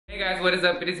Guys, what is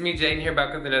up? It is me, Jayden, here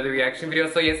back with another reaction video.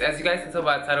 So yes, as you guys can tell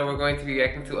by the title, we're going to be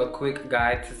reacting to a quick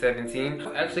guide to 17.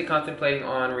 I'm actually contemplating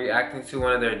on reacting to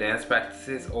one of their dance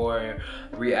practices or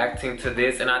reacting to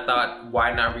this, and I thought,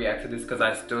 why not react to this, because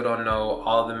I still don't know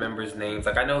all the members' names.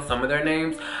 Like, I know some of their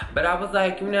names, but I was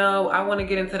like, you know, I want to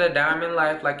get into the diamond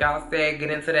life, like y'all said, get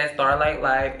into that starlight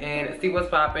life and see what's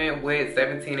popping with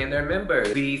 17 and their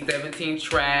members. Be 17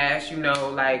 trash, you know,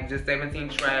 like just 17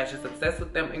 trash, just obsessed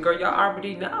with them. And girl, y'all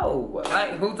already know.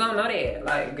 Like, who don't know that?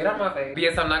 Like, get out my face. But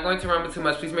yes, I'm not going to ramble too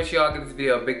much. Please make sure y'all give this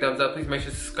video a big thumbs up. Please make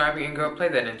sure to subscribe, and girl, play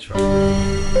that intro.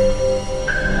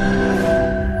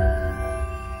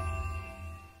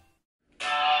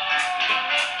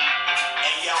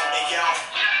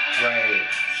 Right.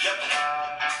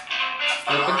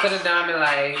 Looking for the diamond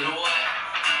light.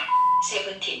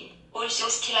 17. Also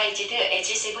stylized as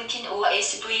 17 or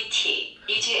SVT.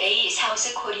 is a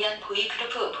South Korean boy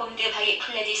group formed by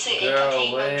Pledis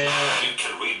Entertainment. You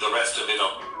can read the rest of it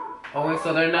on. Oh wait,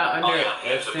 so they're not under I am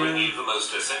here to bring SM? you the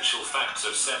most essential facts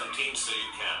of 17 so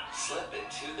you can slip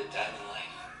into the diamond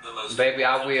life. The most Baby,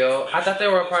 I will. I thought they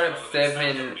were a part of SM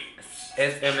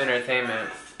Entertainment.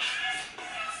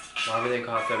 Why would they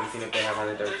call 17 if they have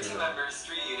only 13? 13 members,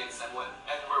 3 units, and we're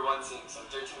one team. So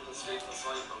 13 plus 3 plus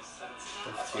 1 equals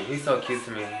 17. That's cute. He's so cute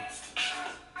to me.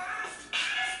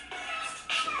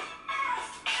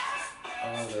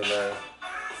 Oh, they love.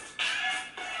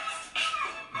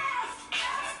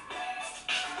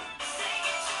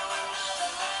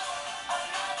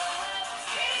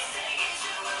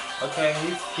 Okay,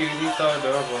 he's cute. He's so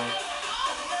adorable.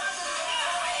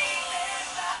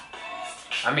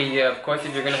 I mean, yeah, of course,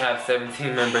 if you're gonna have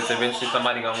 17 members, eventually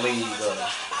somebody gonna leave, though.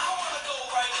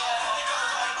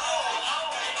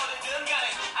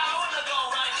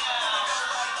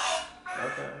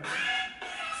 Okay.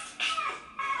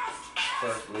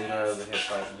 First leader of the hip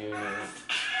hop unit.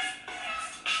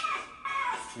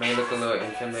 May look a little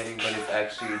intimidating, but it's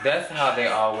actually, that's how they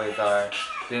always are.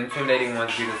 The intimidating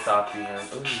ones be the softy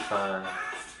ones. Oh, he's fine.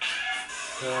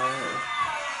 Yeah.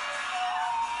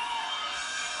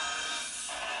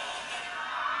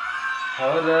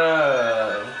 Hold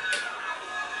up.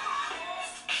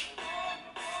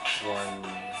 One.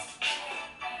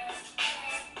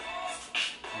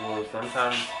 Will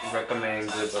sometimes recommend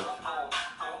good books.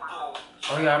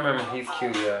 Oh yeah, I remember. He's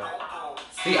cute, yeah.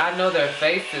 See, I know their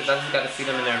faces. I just gotta see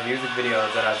them in their music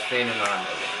videos that I've seen, and I know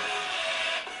them.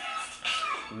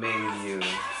 Mingyu.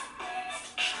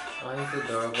 Oh, he's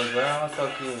adorable. They're all so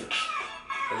cute.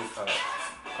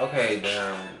 Okay,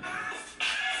 damn.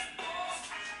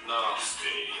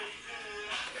 nasty.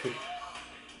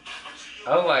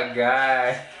 Oh my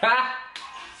god. Look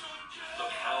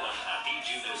how unhappy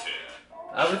June is here.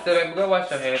 I would say, baby, go wash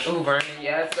your hands. Ooh, Vernon,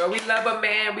 yes, girl. We love a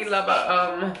man. We love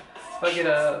a, fuck it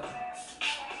up.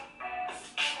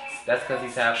 That's because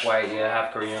he's half white, yeah,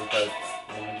 half Korean, plus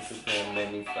 100%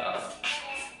 made me stop.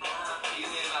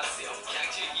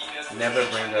 Never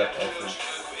bring up essence.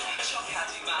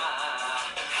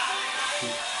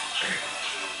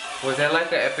 Was that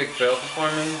like an epic fail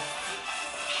performance?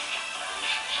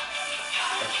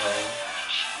 Okay.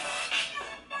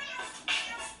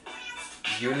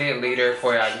 Unit leader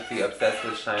choreography, obsessed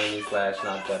with shiny /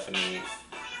 not Japanese.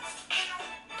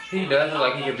 He does look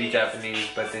like he could be Japanese,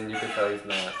 but then you can tell he's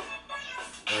not.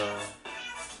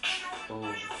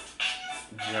 Ooh.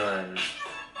 John.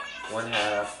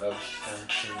 1/2 of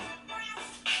something.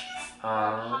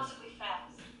 Possibly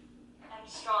fast and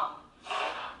strong.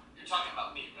 You're talking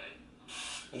about me, right?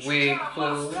 Wig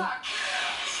clue.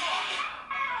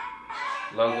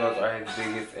 Logos are his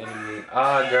biggest enemy.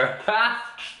 Ah, girl.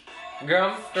 Girl,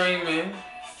 I'm screaming.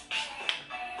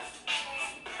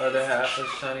 Other half of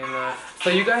shiny line. So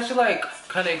you guys should like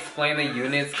kind of explain the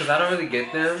units, because I don't really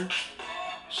get them.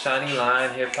 Shiny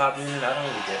line, hip hop unit, I don't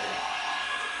really get it.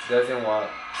 Doesn't walk.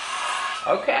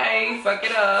 Okay, fuck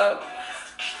it up.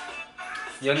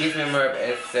 Youngest member of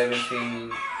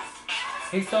S17.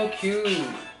 He's so cute.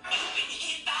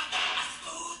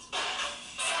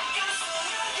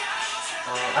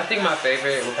 I think my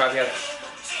favorite will probably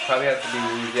have to be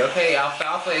Ruby. Okay,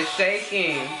 Alfalfa is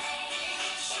shaking.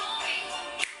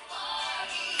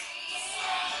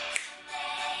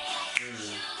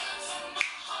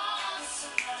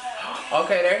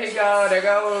 Okay, there he go. There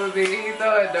go Ruby. He's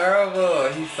so adorable.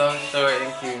 He's so short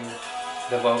and cute.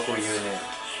 The vocal unit.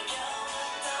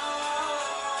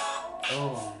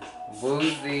 Oh,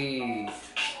 Woozy.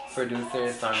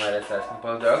 Producer, songwriter, /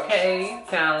 composer. Okay,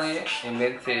 talent,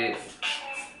 invented.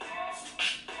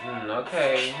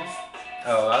 Okay.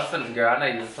 Oh, I was thinking, girl, I know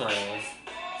you was playing.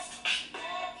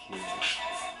 Cute.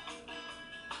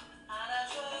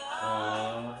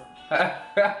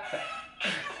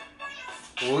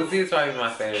 Woozy is probably my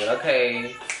favorite.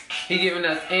 Okay. He giving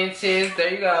us inches.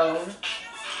 There you go.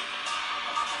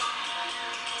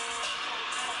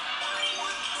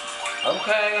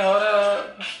 Okay, hold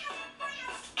up.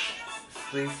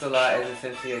 Sleeps a lot is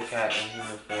essentially a cat in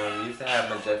human form. He used to have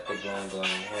majestic glowing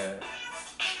hair.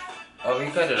 Oh, he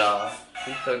cut it off.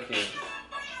 He's so cute.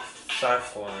 Sharp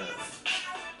one.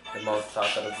 The most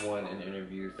talkative one in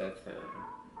interviews, that's him.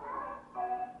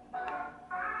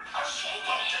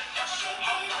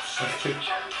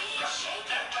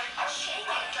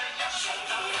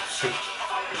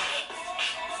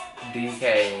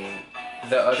 DK.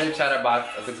 The other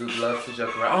chatterbox of the group loves to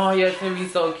joke around. Oh yes, him,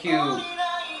 he's so cute.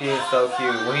 He is so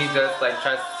cute. When he just like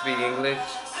tries to speak English.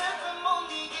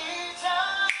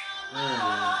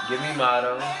 Give me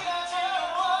motto.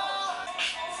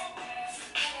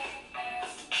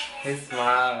 His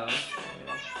smile.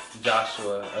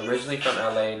 Joshua, originally from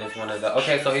LA and is one of the,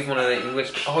 okay, so he's one of the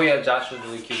English, oh yeah, Joshua's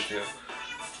really cute too.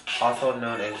 Also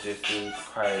known as Jesus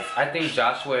Christ. I think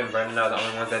Joshua and Brendan are the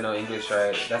only ones that know English,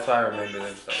 right? That's why I remember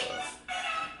them so well.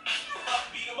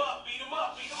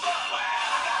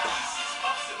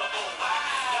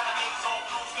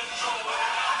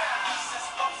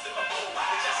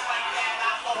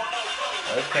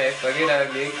 Okay, fuck it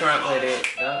up, get crunk with it.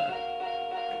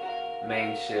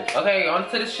 Main shift. Okay, on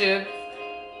to the shift.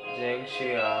 Jing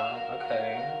Xia,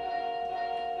 okay.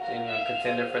 Genuine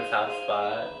contender for top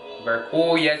spot.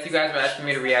 Oh yes, you guys were asking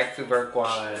me to react to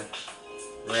Verkwan.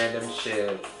 Random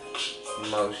shift.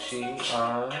 Moshi,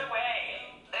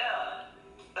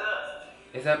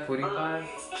 Is that Pootie Pie?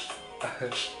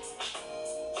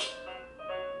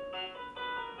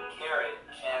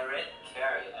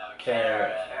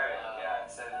 Carrot. Yeah, I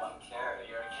said one carrot.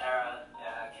 You're a carrot.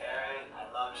 Yeah, carrot. I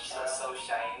love you. So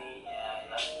shiny. Yeah,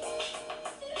 I love you.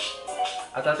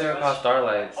 I thought they were called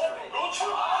Starlights.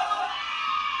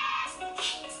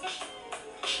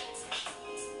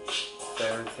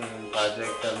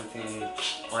 Project 17,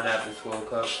 on after school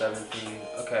club 17.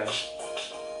 Okay.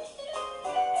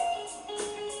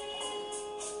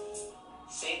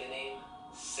 Say the name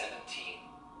 17.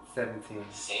 17.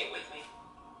 Say it with me.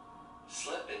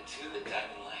 Slip into the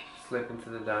diamond life. Slip into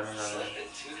the diamond life. Slip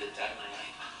into the diamond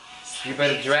life. You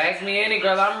better drag me in it,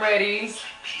 girl. I'm ready.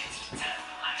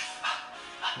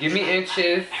 Give me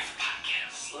inches.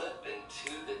 Slip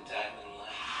into the diamond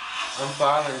life. I'm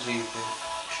following Jesus.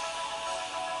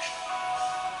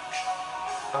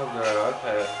 Oh girl,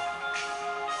 okay.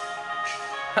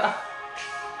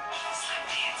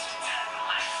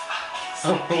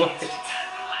 What?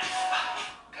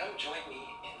 Come join me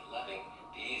in loving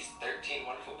these 13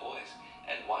 wonderful boys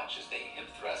and watch as they hip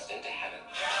thrust into heaven.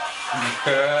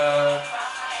 Girl.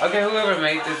 Okay, whoever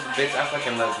made this bitch act like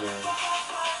a lesbian.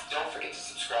 Don't forget to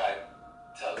subscribe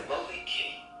to Lowly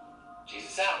Kitty.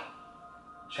 Jesus out.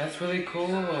 That's really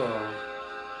cool.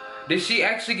 Did she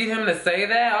actually get him to say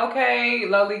that? Okay,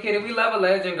 Lovely Kitty, we love a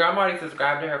legend. Girl, I'm already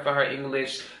subscribed to her for her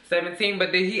English 17,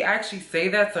 but did he actually say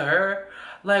that to her?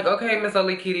 Like, okay, Miss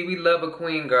Lovely Kitty, we love a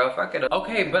queen, girl. Fuck it up.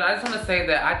 Okay, but I just want to say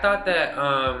that I thought that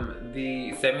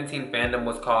the 17 fandom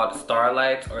was called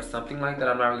Starlights or something like that.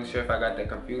 I'm not really sure if I got that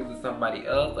confused with somebody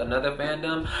else, another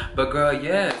fandom. But girl,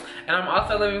 yes. And I'm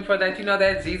also living for that, you know,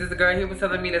 that Jesus girl, he was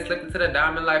telling me to slip into the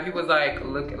diamond life. He was like,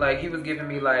 look, like he was giving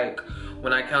me like,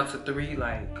 when I count to 3,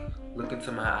 like, look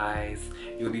into my eyes,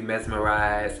 you'll be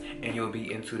mesmerized, and you'll be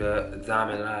into the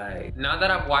diamond light. Now that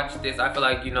I've watched this, I feel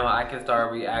like, you know, I can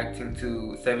start reacting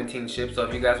to 17 ships. So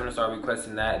if you guys want to start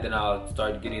requesting that, then I'll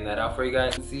start getting that out for you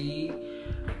guys. See,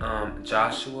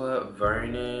 Joshua,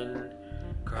 Vernon,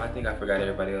 girl, I think I forgot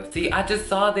everybody else. See, I just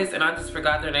saw this and I just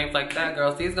forgot their names like that,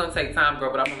 girl. See, it's gonna take time,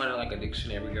 girl, but I'm gonna learn it like a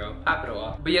dictionary, girl. Pop it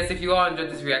off. But yes, if you all enjoyed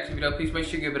this reaction video, please make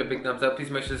sure you give it a big thumbs up. Please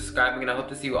make sure to subscribe, and I hope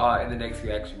to see you all in the next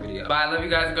reaction video. Bye, I love you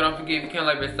guys. Girl, don't forget, if you can't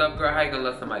love yourself, girl, how you gonna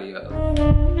love somebody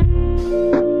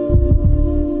else?